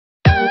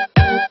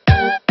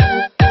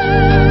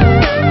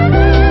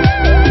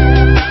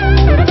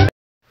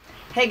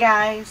Hey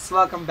guys!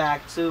 Welcome back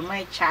to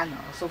my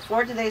channel. So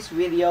for today's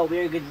video,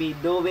 we're going to be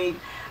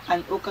doing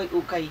an UKAY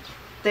UKAY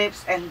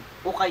tips and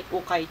UKAY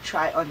UKAY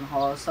try-on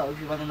haul. So if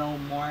you want to know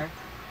more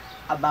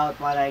about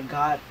what I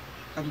got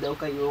on the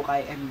UKAY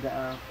UKAY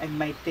and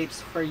my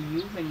tips for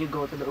you when you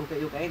go to the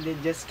UKAY UKAY,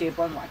 then just keep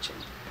on watching.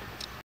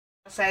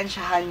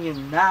 Pasensyahan nyo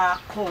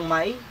na kung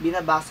may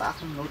binabasa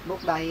akong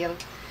notebook dahil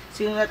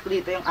sinulat ko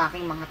dito yung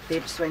aking mga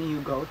tips when you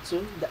go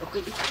to the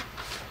UKAY UKAY.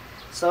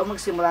 So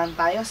magsimulan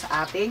tayo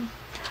sa ating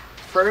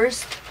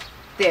first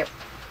tip.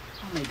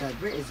 Oh my god,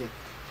 where is it?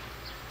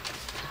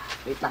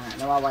 Wait lang nga,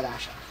 nawawala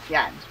siya.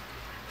 Yan.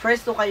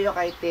 First UKAY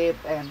UKAY tip,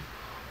 and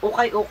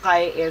UKAY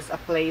UKAY is a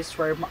place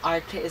where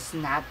maarte is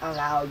not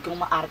allowed.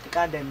 Kung maarte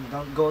ka, then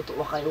don't go to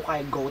UKAY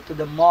UKAY, go to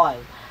the mall.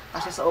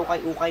 Kasi sa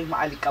UKAY UKAY,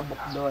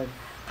 maalikabok doon.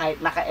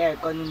 Kahit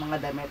naka-aircon yung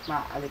mga damit,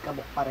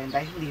 maalikabok pa rin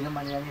dahil hindi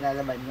naman nila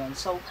nilalaban yun.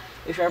 So,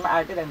 if you're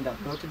maarte, then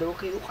don't go to the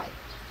UKAY UKAY.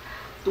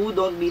 2,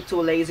 don't be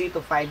too lazy to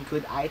find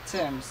good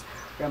items.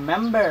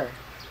 Remember,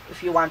 if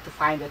you want to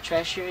find a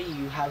treasure,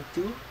 you have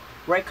to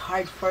work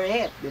hard for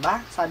it. Diba?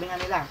 Sabi nga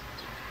nila.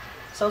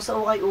 So, sa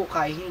UKAY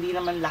UKAY, hindi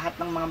naman lahat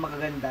ng mga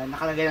magaganda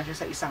nakalagay lang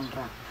siya sa isang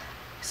rack.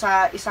 Sa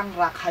isang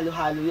rack,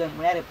 halo-halo yan.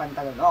 Mayroon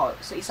pantalon. Oh,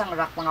 sa isang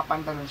rack, mga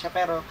pantalon siya.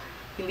 Pero,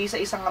 hindi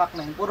sa isang rack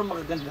na yun. Puro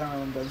magaganda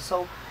naman doon.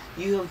 So,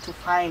 you have to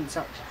find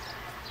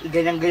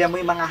ganyan-ganyan mo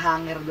yung mga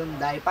hanger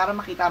doon, dahil para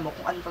makita mo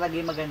kung ano talaga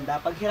yung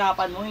maganda.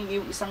 Paghirapan mo, hindi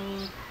yung isang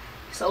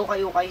sa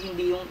UKAY UKAY,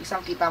 hindi yung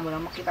isang kita mo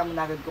na makita mo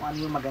na agad kung ano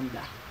yung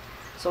maganda.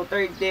 So,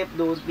 third tip,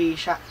 don't be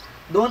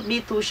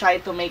too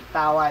shy to make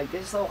tawad.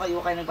 Kasi sa UKAY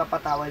UKAY,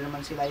 nagpapatawad naman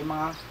sila. Yung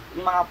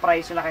mga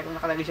price na nakita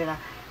nakalagay siya na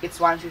it's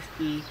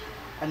 150,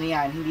 ano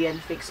yan, hindi yan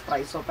fixed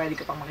price. So, pwede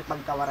ka pang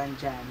makipagtawaran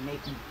dyan.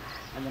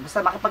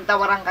 Basta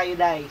makipagtawaran kayo,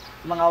 dahil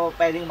yung mga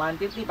pwedeng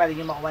 150, pwede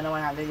nyo makuha na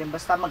 100 yan.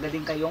 Basta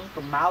magaling kayong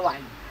tumawad.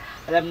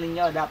 Alam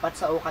niyo dapat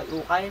sa UKAY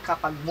UKAY,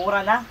 kapag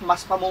mura na,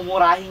 mas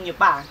pamumurahin nyo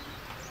pa.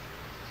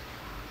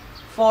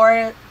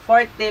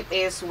 Fourth tip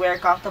is wear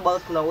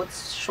comfortable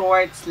clothes,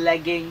 shorts,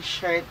 leggings,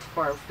 shirt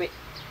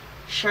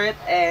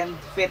and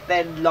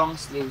fitted long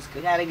sleeves.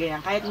 Kunyari ganyan,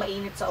 kahit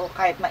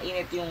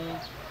mainit yung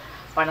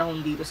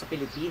panahon dito sa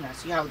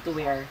Pilipinas, you have to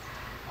wear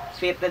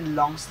fitted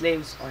long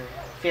sleeves or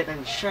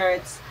fitted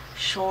shirts,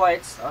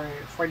 shorts, or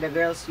for the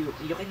girls,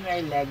 you can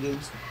wear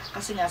leggings.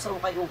 Kasi nga sa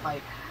UKAY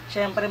UKAY,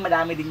 syempre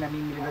madami din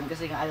namimili doon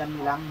kasi nga alam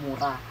nilang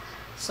mura.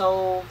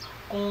 So,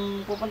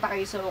 kung pupunta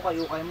kayo sa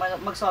UKAY UKAY,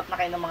 magsuot na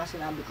kayo ng mga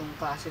sinabi kong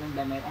klase ng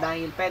damit.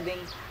 Dahil pwedeng,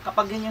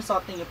 kapag yun yung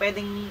suot niyo,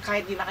 pwedeng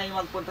kahit di na kayo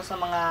magpunta sa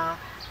mga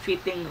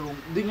fitting room,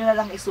 doon nyo na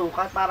lang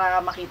isukat para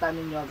makita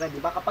ninyo agad.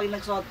 Diba? Kapag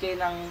nagsuot kayo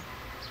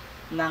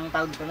ng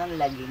tawag ko ng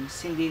leggings,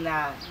 hindi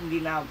na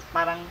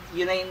parang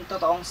yun na yung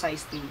totoong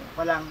size niyo.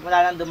 Wala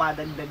nang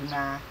dumadagdag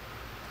na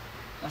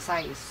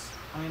size.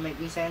 May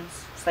making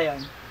sense? Basta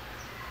yun.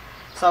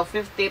 So,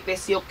 fifth tip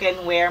is you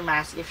can wear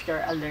mask if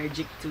you're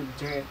allergic to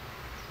dirt.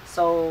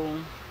 So,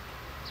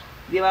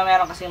 di ba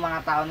meron kasi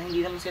mga tao na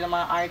hindi naman sila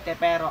mga arte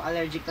pero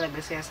allergic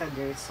talaga sila sa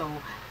dirt. So,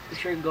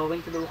 if you're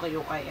going to the UKAY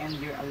UKAY and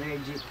you're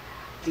allergic,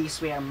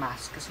 please wear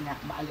mask kasi nga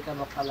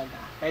maalikabok talaga.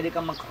 Pwede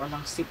kang magkaroon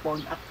ng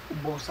sipon at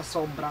ubo sa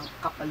sobrang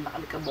kapal na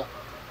alikabok.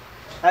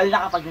 Lalo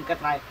na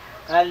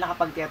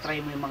kapag tiyatry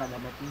mo yung mga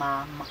damit,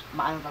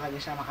 maano talaga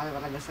siya, makala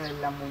talaga sa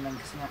lamunan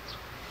kasi nga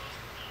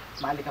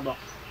maalikabok.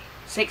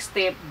 Sixth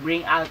tip,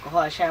 bring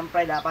alcohol.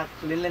 Syempre, dapat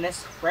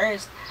cleanliness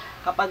first.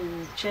 Kapag,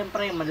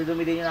 syempre,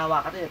 madudumi din yung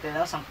hawakan nila,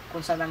 tinanong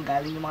kung saan nang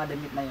galing yung mga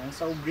damit na yun.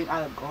 So, bring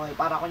alcohol.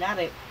 Para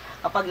kunyari,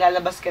 kapag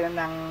lalabas ka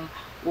na ng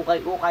UKAY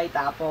UKAY,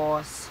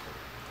 tapos,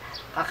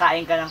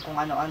 kakain ka ng kung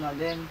ano-ano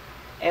din,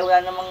 wala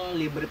namang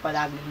libre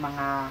palaging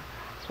mga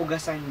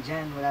hugasan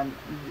dyan.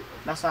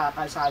 Nasa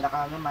kalsada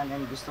ka naman,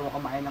 and gusto mo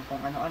kumain ng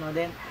kung ano-ano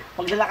din.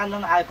 Magdala ka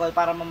ng alcohol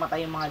para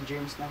mamatay yung mga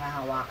germs na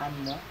nahawakan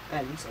mo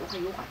galing sa UKAY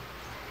UKAY.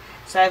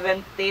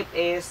 Seventh tip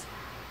is,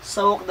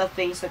 soak the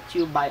things that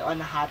you buy on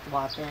hot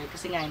water.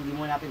 Kasi nga, hindi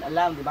mo natin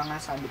alam, di ba nga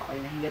sabi ko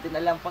kayo na hindi natin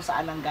alam kung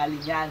saan ang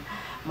galing yan.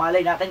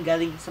 Malay natin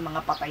galing sa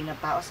mga patay na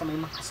tao, sa may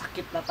mga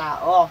sakit na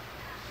tao.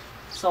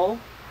 So,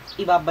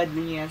 ibabad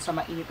ninyo yan sa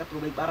mainit na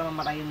tubig para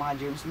mamatay yung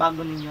mga germs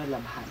bago ninyo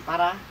labhan.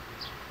 Para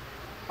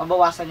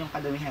mabawasan yung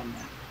kadumihan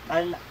niya.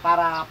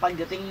 Para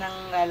pagdating ng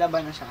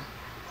laban na siya,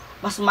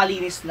 mas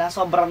malinis na,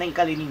 sobra na yung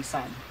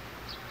kalinisan.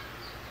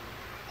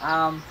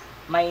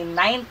 My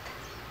ninth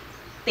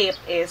tip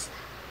is,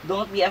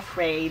 don't be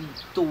afraid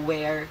to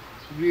wear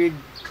weird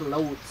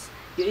clothes.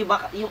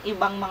 Yung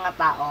ibang mga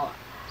tao,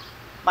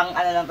 pang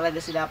ano lang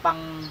talaga sila, pang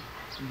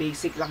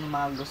basic lang yung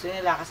mga gusto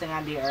nila kasi nga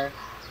they are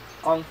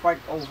comfort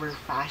over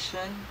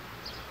fashion.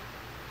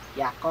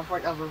 Yeah,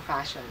 comfort over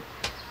fashion.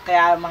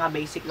 Kaya mga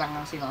basic lang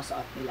ang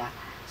sinusuot nila.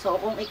 So,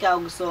 kung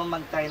ikaw gusto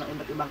mag-try ng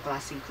iba't ibang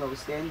klaseng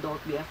clothes, then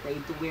don't be afraid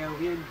to wear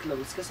weird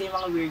clothes. Kasi yung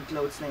mga weird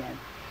clothes na yan,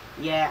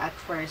 yeah, at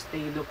first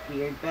they look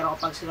weird, pero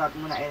kapag sinuot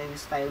mo na and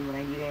style mo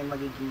na, hindi na yung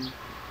magiging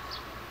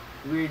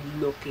weird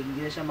looking,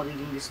 hindi na siya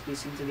magiging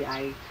displeasing to the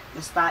eye.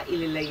 Basta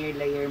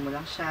ili-layer mo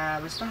lang siya.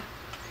 Basta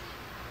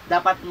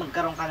dapat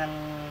magkaroon ka ng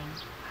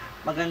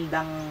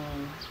magandang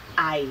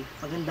eye,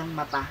 magandang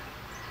mata.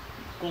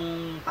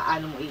 kung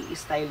paano mo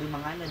i-style yung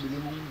mga nabili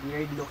mong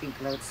weird looking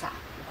clothes sa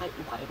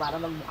ukay-ukay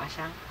para magmukha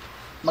siyang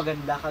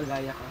maganda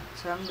kagaya ka.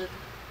 Sarang dito.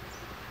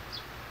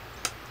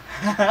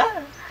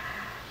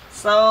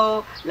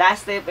 So,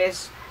 last tip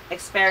is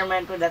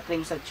experiment with the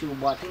things that you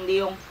bought. Hindi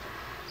yung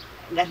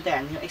ganito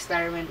yan, yung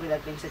experiment with the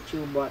things that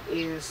you bought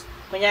is,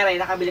 kunyari,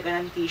 nakabili ka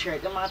ng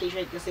t-shirt. Yung mga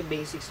t-shirt kasi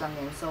basics lang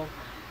yan. So,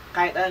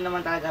 kahit ano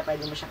naman talaga,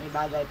 pwede mo siyang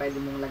ibagay, pwede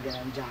mong lagyan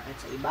ng jacket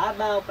sa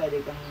ibabaw, pwede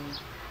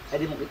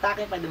mong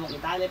itakin, pwede mong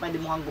itali, pwede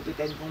mong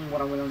gupitin kung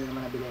mura mo lang din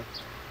naman nabili.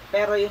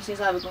 Pero yung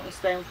sinasabi kong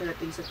experiment with the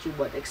things that you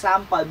bought,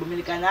 example,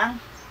 bumili ka ng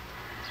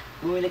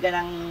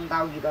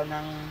tawag dito,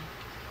 ng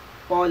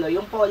polo.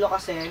 Yung polo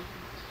kasi,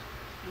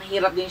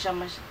 mahirap din siya,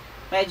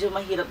 medyo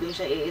mahirap din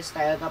siya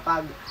i-style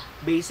kapag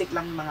basic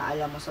lang yung mga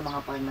alam mo sa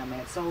mga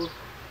ornament. So,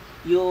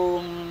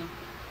 yung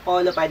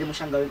polo, pwede mo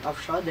siyang gawin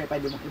off-shoulder,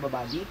 pwede mong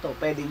ibaba dito,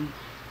 pwedeng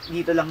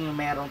dito lang yung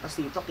merong, tas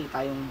dito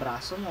kita yung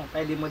braso mo.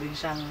 Pwede mo din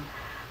siyang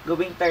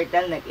gawing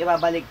turtleneck,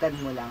 ibabaligtad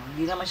mo lang.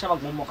 Hindi naman siya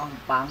magmumukhang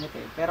pangit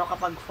eh. Pero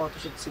kapag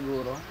photoshoot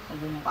siguro,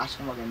 magmumukha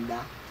siyang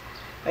maganda.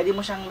 Pwede mo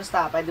siyang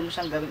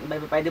gawing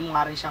iba-iba. Pwede mo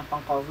nga rin siyang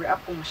pang cover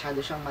up kung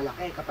masyado siyang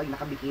malaki kapag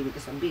nakabikini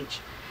ka sa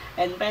beach.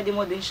 And pwede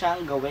mo din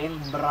siyang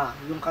gawing bra,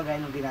 yung kagaya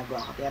ng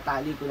ginagawa ko. Kaya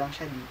tali ko lang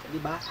siya dito, di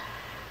ba?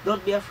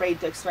 Don't be afraid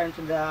to experiment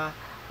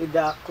with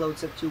the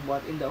clothes that you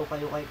bought in the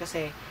ukay ukay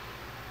kasi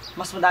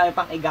mas madami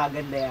pang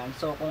igaganda yan.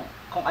 So,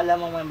 kung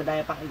alam mo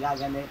madami pang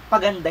igaganda,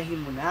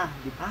 pagandahin mo na,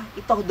 di ba?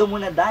 Itodo mo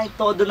na dahil,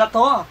 todo na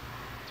to.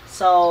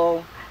 So,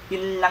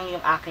 yun lang yung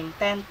aking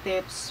 10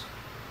 tips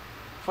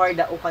for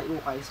the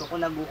ukay-ukay. So,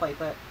 kung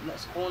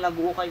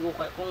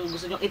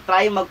gusto nyo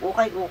i-try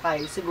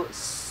mag-ukay-ukay,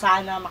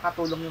 sana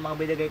makatulong yung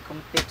mga binigay kong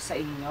tips sa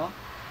inyo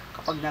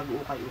kapag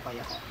nag-ukay-ukay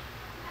ako.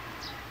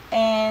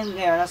 And,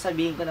 ngayon,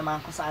 nasabihin ko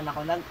naman kung saan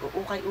ako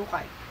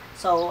nag-ukay-ukay.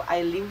 So,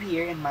 I live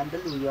here in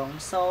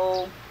Mandaluyong.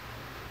 So,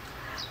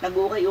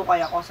 nag-ukay-ukay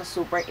ako sa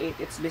Super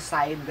 8. It's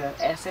beside the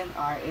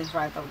SNR in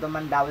front of the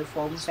Mandawi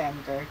Foam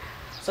Center.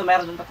 So,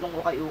 meron din tatlong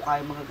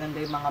ukay-ukay.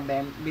 Magaganda yung mga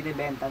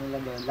binibenta nila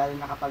doon. Lalo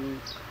na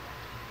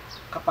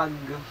kapag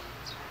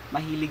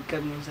mahilig ka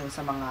minsan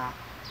sa mga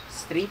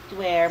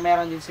streetwear.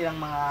 Meron din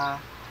silang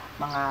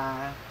mga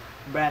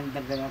brand na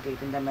ganyan.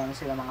 Meron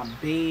silang mga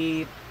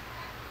Bape.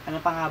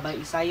 Ano pa nga ba?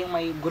 Isa yung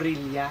may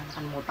gorilla.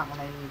 Nakalimutan ko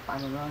na yung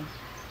paano nun.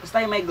 Basta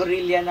yung may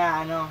gorilla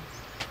na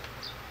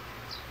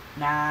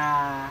na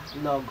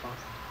logo.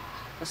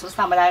 Tapos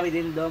basta marami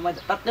din doon.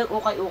 Tatlong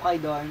ukay-ukay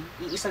doon.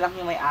 Iisa lang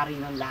yung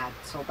may-ari ng lahat.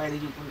 So, pwede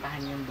nyo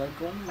puntahan yun doon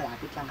kung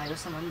malapit lang kayo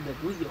sa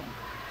Mandaluyong.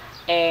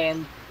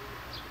 And,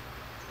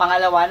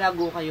 pangalawa,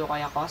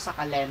 nag-ukay-ukay ako sa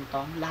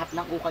Kalentong. Lahat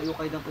ng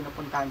ukay-ukay doon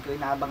pinupuntahan ko.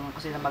 Inaabangan ko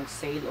sila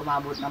mag-sale.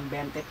 Umabot ng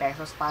 20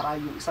 pesos para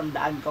yung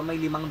 100 ko may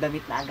 5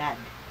 damit na agad.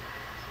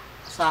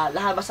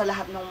 Basta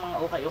lahat ng mga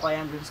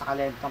ukay-ukayan doon sa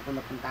Kalentong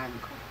pinupuntahan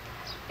ko.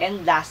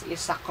 And last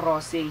is sa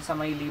crossing sa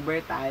may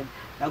Libertad.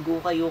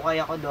 Nag-ukay-ukay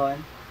ako doon.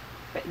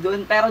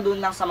 Pero doon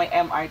lang sa may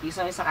MRT.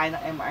 Sa may sakay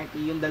ng MRT.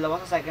 Yung dalawa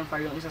sa second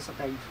floor, yung isa sa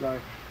third floor.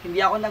 Hindi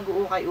ako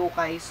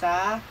nag-ukay-ukay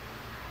sa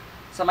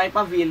may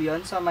pavilion.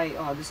 Sa may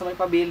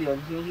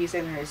pavilion. Yung His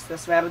and Hers.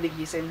 Tapos meron din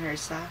His and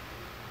Hers sa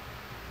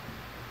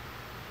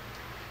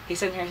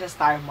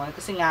Star Mall.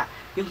 Kasi nga,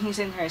 yung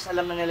His and Hers,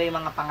 alam na nila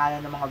yung mga pangalan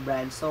ng mga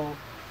brands. So,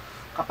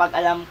 kapag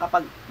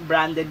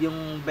branded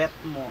yung bet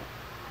mo,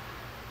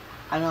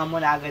 ano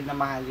mo na agad na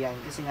mahal yan.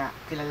 Kasi nga,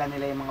 kilala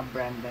nila yung mga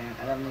brand na yan.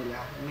 Alam nila,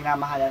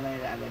 minamahala na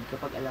nila agad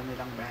kapag alam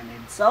nilang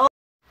branded.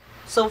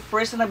 So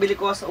first na nabili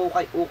ko sa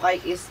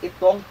ukay-ukay is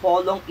itong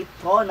polong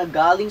ito na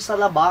galing sa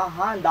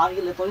labahan.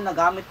 Dahil ito yung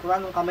nagamit ko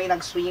na nung kami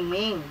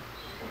nag-swimming.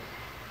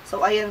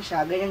 So, ayan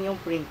siya. Ganyan yung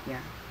print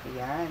niya.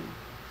 Ayan.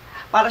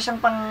 Para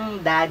siyang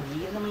pang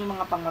daddy. Ano mo yung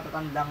mga pang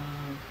matatandang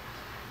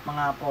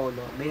mga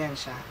polo. Ganyan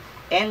siya.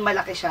 And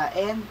malaki siya.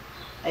 And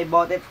I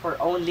bought it for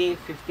only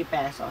 50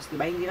 pesos.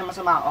 Diba? Hindi naman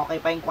masama. Okay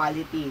pa yung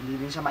quality.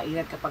 Hindi din siya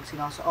mainit kapag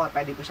sinusuot.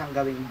 Pwede ko siyang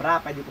gawing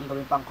bra. Pwede kong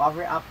gawing pang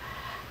cover up.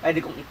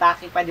 Pwede kong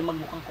itake. Pwede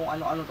magmukhang kung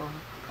ano-ano to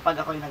kapag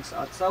ako yung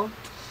nagsuot. So,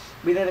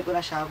 binili ko na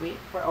siya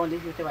for only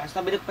 50 pesos.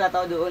 Nabili ko na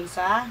to doon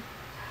sa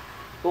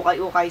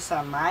ukay-ukay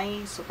sa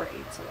may Super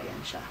 8. So, ayan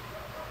siya.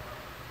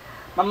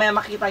 Mamaya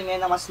makita nyo yun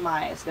na mas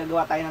maayos.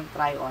 Gagawa tayo ng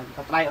try-on.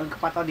 Try-on ko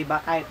pa to,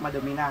 diba? Kahit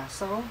madumi na.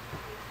 So,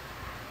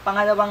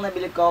 pangalawang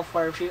nabili ko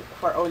for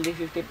only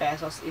 50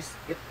 pesos is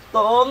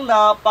itong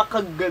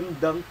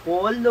napakagandang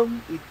polong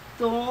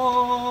ito.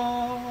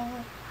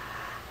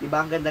 Diba?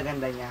 Ang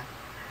ganda-ganda niya.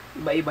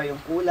 Iba-iba yung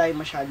kulay,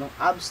 masyadong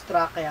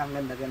abstract, kaya ang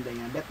ganda-ganda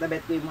niya. Bet na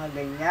bet ko yung mga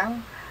ganyang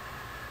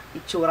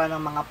itsura ng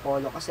mga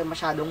polo kasi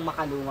masyadong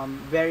makalumam,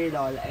 very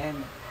dull,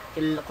 and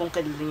kung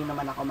kilala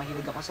naman ako,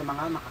 mahilig ako sa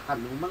mga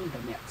makakalumang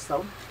damit.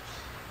 So,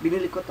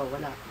 binili ko to,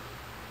 wala.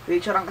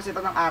 Picturean kasi ito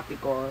ng ate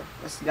ko,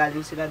 tapos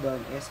galing sila doon,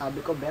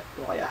 sabi ko, bet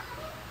ko, kaya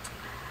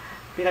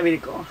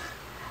pinabili ko.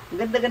 Ang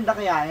ganda-ganda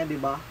kaya niya,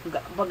 diba?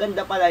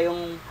 Maganda pala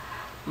yung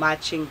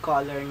matching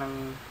color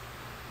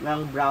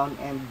ng brown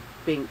and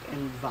pink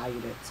and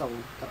violet. So,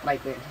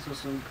 tatry ko yan sa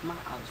susunod ko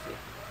mga outfit.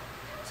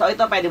 So,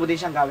 ito, pwede mo din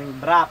siyang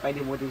gawing bra,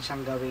 pwede mo din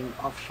siyang gawing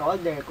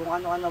off-shoulder, kung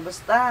ano-ano,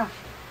 basta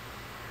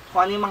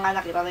kung ano yung mga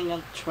nakita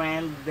ninyong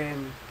trend,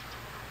 then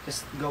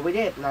just go with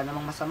it. Wala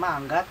namang masama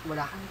hanggat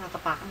wala kang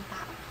natapakang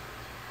tao.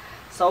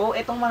 So,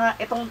 itong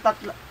 5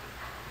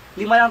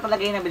 lang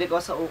talaga yung nabili ko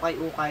sa UKAY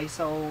UKAY.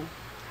 So,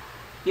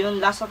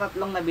 yung last na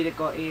 3 nabili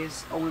ko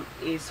is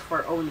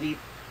for only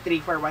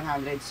 3 for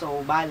 100.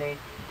 So, bale,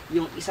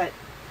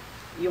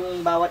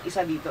 yung bawat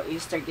isa dito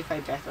is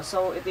 35 pesos.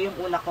 So, ito yung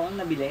una kong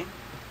nabili.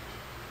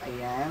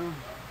 Ayan.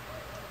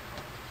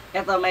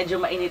 Ito, medyo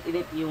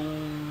mainit-init yung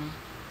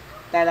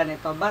tela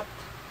nito. But,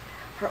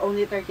 for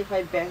only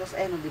 35 pesos,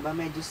 diba,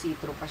 medyo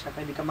see-through pa siya.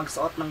 Pwede ka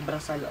magsuot ng bra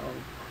sa loob.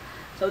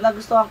 So,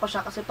 nagustuhan ko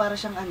siya kasi para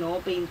siyang,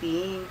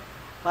 painting.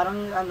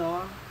 Parang,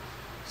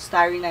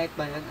 Starry Night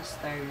ba yun?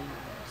 Starry.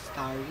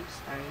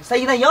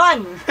 Sa'yo na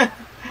yun!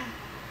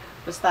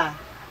 Basta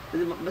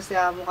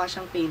mukha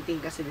siyang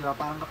painting kasi, diba,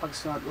 parang kapag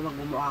suot ko,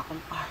 magmumukha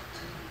akong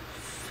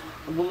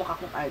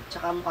art.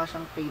 Tsaka mukha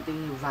siyang painting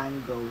ni Van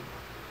Gogh.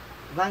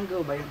 Van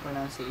Gogh ba yung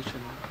pronunciation?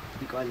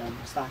 Hindi ko alam.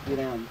 Basta, yun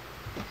na yun.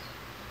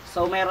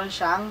 So, meron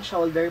siyang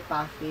shoulder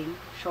pads.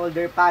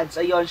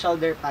 Ayun,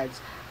 shoulder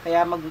pads.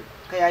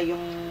 Kaya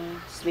yung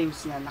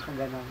sleeves niya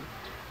nakaganon.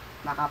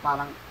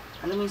 Parang,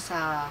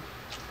 sa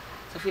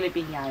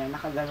Philippine nga,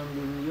 nakaganon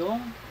din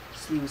yung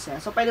sleeves niya.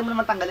 So, pwede mo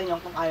naman tanggalin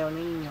yung kung ayaw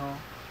ninyo.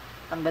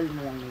 Tanggalin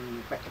mo lang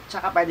yun.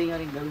 Tsaka pwede nyo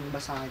rin gawin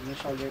basahan yung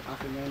shoulder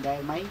puffing nyo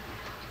dahil may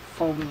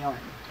foam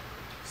yun.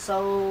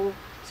 So,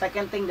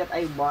 second thing that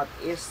I bought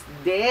is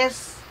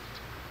this.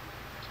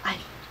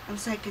 Ang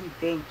second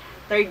thing.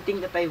 Third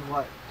thing that I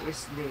bought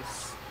is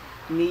this.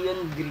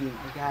 Neon green.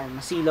 Ayan,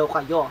 masilaw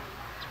kayo.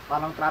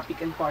 Parang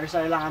traffic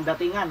enforcer lang ang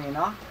datingan,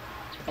 no?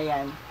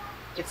 Ayan.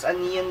 It's a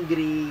neon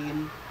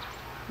green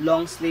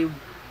long sleeve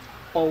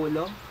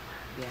polo.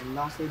 Ayan,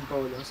 long sleeve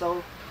polo. So,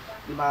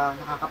 diba,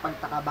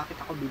 nakakapagtaka bakit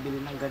ako bibili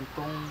ng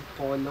gantong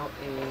polo,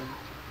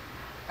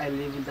 I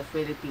live in the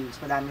Philippines,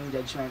 madaming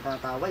judgment na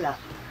wala.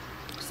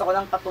 Gusto ko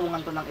lang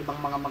patungan to ng ibang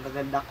mga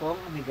magaganda kong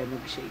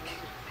shake.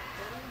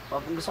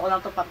 Gusto ko lang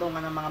to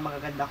patungan ng mga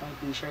magaganda kong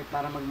t-shirt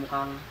para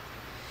magmukhang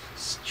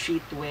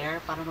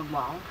streetwear, para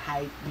magmukhang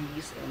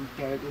hypebeast and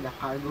paired with the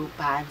cargo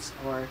pants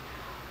or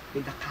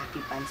with the khaki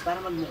pants para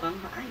magmukhang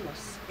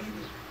maayos.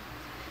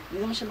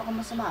 Hindi naman siya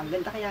masama, ang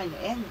ganda kaya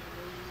niya.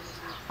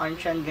 On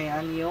trend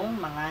ganyan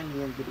yung mga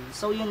neon green.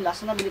 So, yung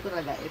last na nabili ko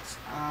talaga, it's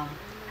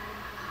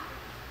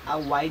a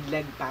wide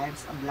leg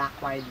pants, a black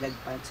wide leg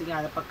pants. Yung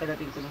nga,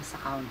 pagkadating ko nung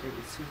sa counter,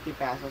 it's 50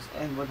 pesos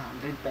and 100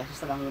 pesos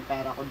na lang yung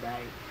pera ko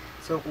dahil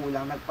so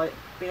kulang.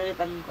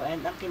 Pinalitan ko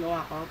and ang kinuha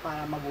ko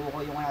para mabuo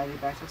ko yung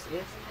 100 pesos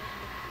is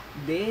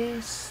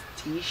this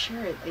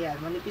t-shirt. Ayan,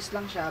 manipis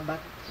lang siya but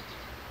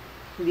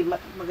hindi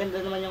maganda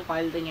naman yung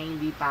quality niya,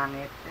 hindi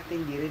pangit at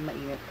hindi rin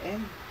mainit.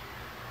 And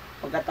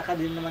pagkataka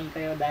din naman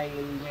kayo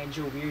dahil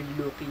medyo weird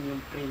looking yung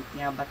print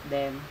niya, but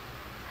then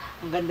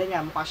ang ganda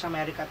niya, mukha siyang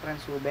America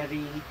Transu,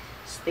 very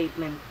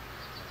statement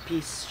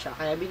piece siya,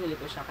 kaya binili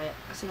ko siya,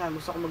 kasi nga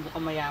gusto ko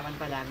magmukhang mayaman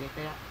palagi,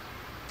 kaya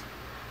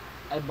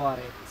I bought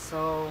it.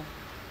 So,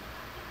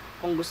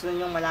 kung gusto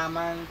niyo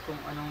malaman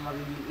kung anong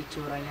magiging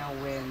itsura niya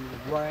when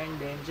worn,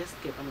 then just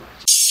keep on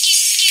watching.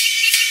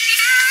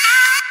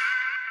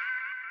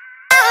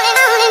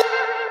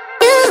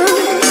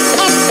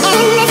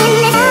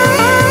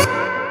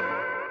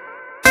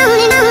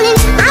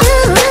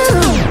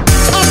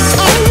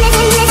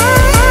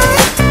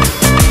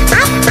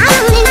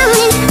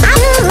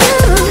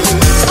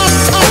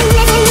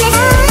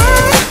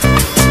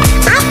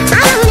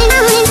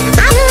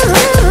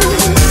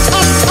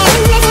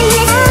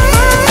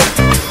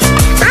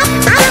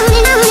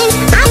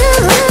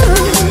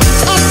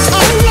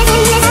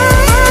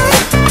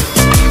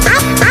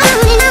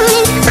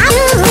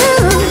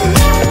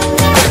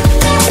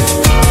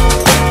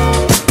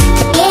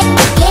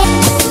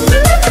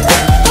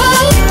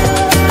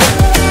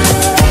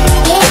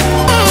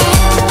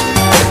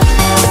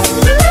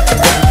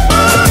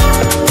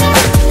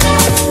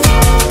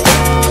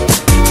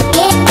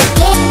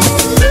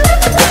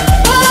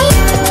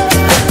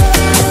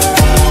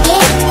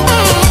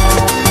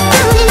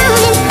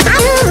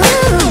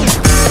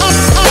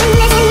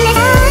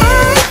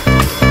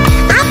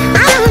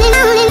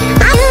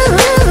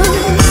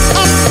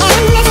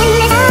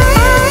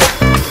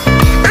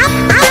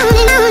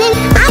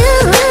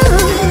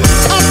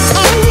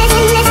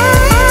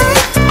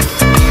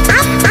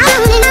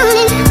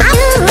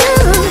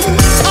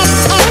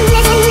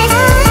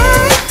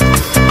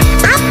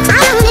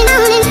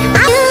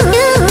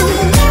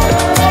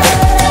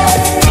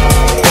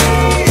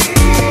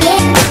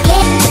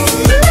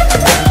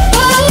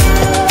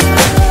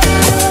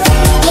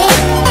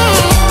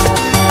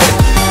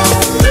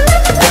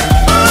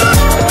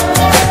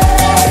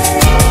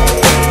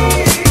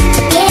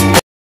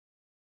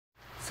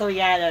 So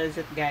yeah, that is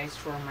it guys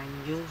for my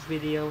new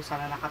video.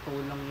 Sana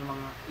nakatulong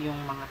yung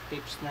mga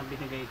tips na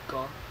binigay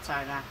ko.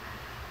 Sana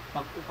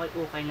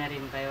mag-ukay-ukay na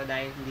rin kayo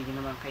dahil hindi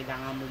nyo naman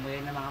kailangan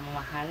bumili ng mga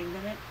mamahaling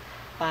damit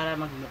para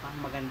magmukhang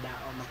maganda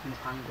o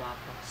magmukhang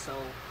gwapo. So,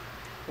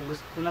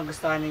 kung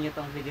nagustuhan niyo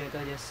itong video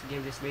ito, just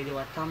give this video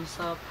a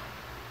thumbs up,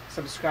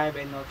 subscribe,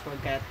 and don't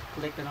forget to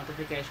click the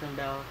notification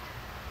bell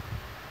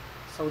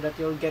so that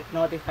you'll get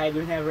notified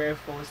whenever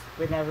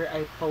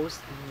I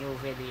post a new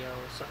video.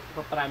 So,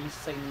 ipapromise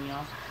sa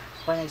inyo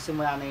pag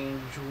nagsimula na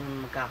yung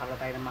June, magkakaroon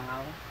tayo ng mga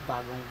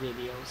bagong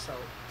video. So,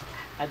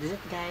 that is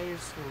it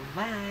guys.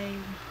 Bye!